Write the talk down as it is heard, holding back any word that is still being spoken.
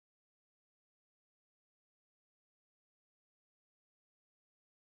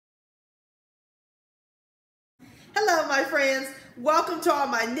Hello my friends, welcome to all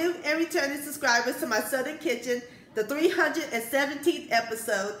my new and returning subscribers to my Southern Kitchen, the 317th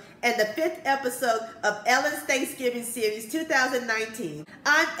episode and the 5th episode of Ellen's Thanksgiving Series 2019.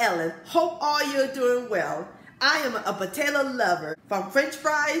 I'm Ellen, hope all you're doing well. I am a potato lover, from french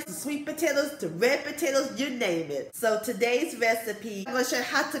fries to sweet potatoes to red potatoes, you name it. So today's recipe, I'm going to show you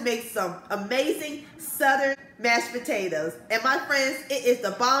how to make some amazing Southern mashed potatoes. And my friends, it is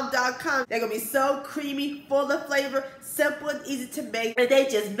thebomb.com. They're going to be so creamy, full of flavor, simple and easy to make, and they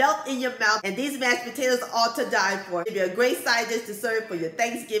just melt in your mouth. And these mashed potatoes are all to die for. It'll be a great side dish to serve for your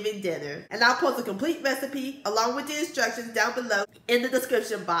Thanksgiving dinner. And I'll post a complete recipe along with the instructions down below in the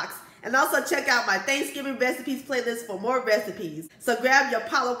description box. And also check out my Thanksgiving recipes playlist for more recipes. So grab your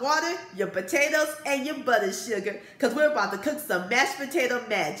pot of water, your potatoes, and your butter sugar, because we're about to cook some mashed potato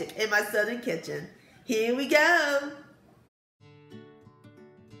magic in my Southern kitchen. Here we go.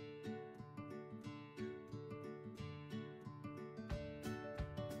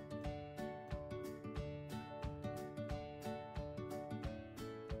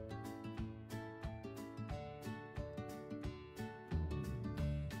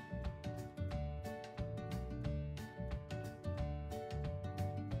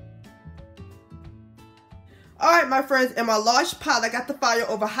 Alright my friends, in my large pot, I got the fire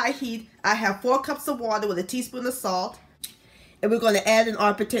over high heat. I have 4 cups of water with a teaspoon of salt. And we're going to add in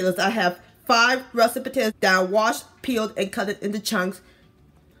our potatoes. I have 5 russet potatoes that I washed, peeled, and cut it into chunks.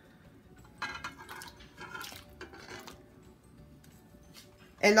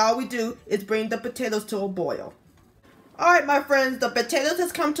 And all we do is bring the potatoes to a boil. Alright my friends, the potatoes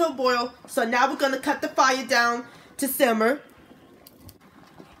has come to a boil. So now we're going to cut the fire down to simmer.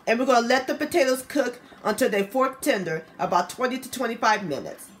 And we're going to let the potatoes cook until they fork tender, about 20 to 25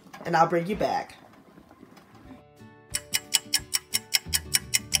 minutes. And I'll bring you back.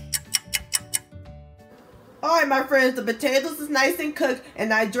 Alright my friends, the potatoes is nice and cooked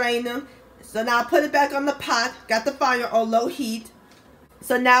and I drained them. So now I put it back on the pot, got the fire on low heat.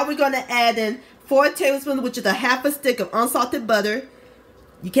 So now we're going to add in 4 tablespoons, which is a half a stick of unsalted butter.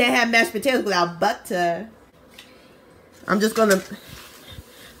 You can't have mashed potatoes without butter. I'm just going to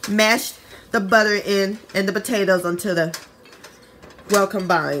mash the butter in and the potatoes until they're well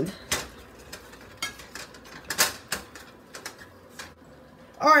combined.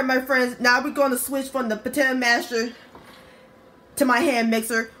 Alright my friends, now we're going to switch from the potato masher to my hand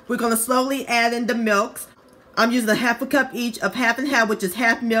mixer. We're going to slowly add in the milks. I'm using a half a cup each of half and half, which is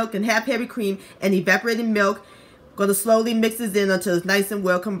half milk and half heavy cream and evaporated milk. Going to slowly mix this in until it's nice and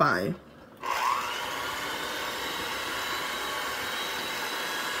well combined.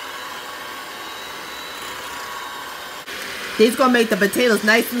 These gonna make the potatoes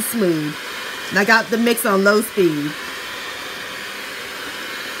nice and smooth. And I got the mix on low speed.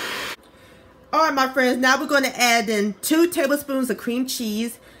 Alright my friends, now we're gonna add in 2 tablespoons of cream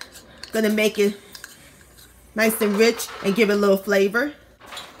cheese. Gonna make it nice and rich and give it a little flavor.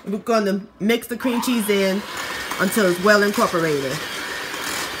 We're gonna mix the cream cheese in until it's well incorporated.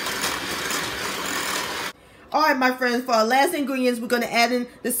 Alright my friends, for our last ingredients, we're gonna add in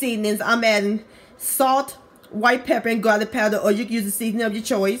the seasonings. I'm adding salt, white pepper, and garlic powder, or you can use the seasoning of your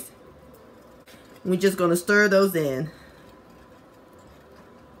choice. We're just going to stir those in.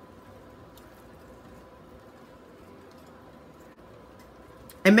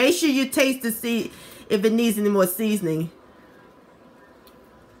 And make sure you taste to see if it needs any more seasoning.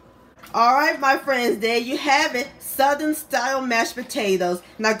 Alright my friends, there you have it. Southern style mashed potatoes.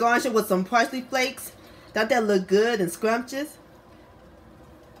 Now garnish it with some parsley flakes. Don't that look good and scrumptious?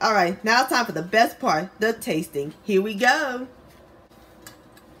 Alright, now it's time for the best part, the tasting. Here we go.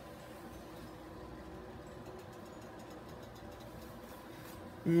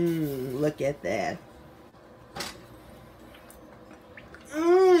 Look at that.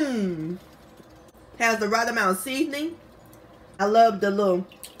 Has the right amount of seasoning. I love the little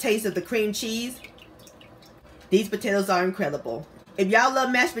taste of the cream cheese. These potatoes are incredible. If y'all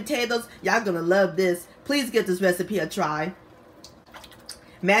love mashed potatoes, y'all gonna love this. Please give this recipe a try.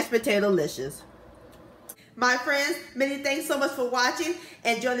 Mashed potato-licious. My friends, many thanks so much for watching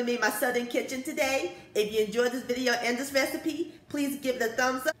and joining me in my Southern kitchen today. If you enjoyed this video and this recipe, please give it a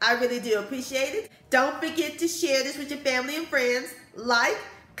thumbs up. I really do appreciate it. Don't forget to share this with your family and friends. Like,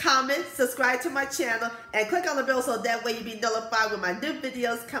 comment, subscribe to my channel, and click on the bell so that way you'll be notified when my new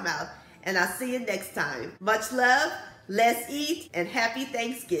videos come out. And I'll see you next time. Much love, let's eat, and happy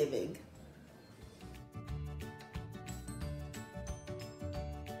Thanksgiving.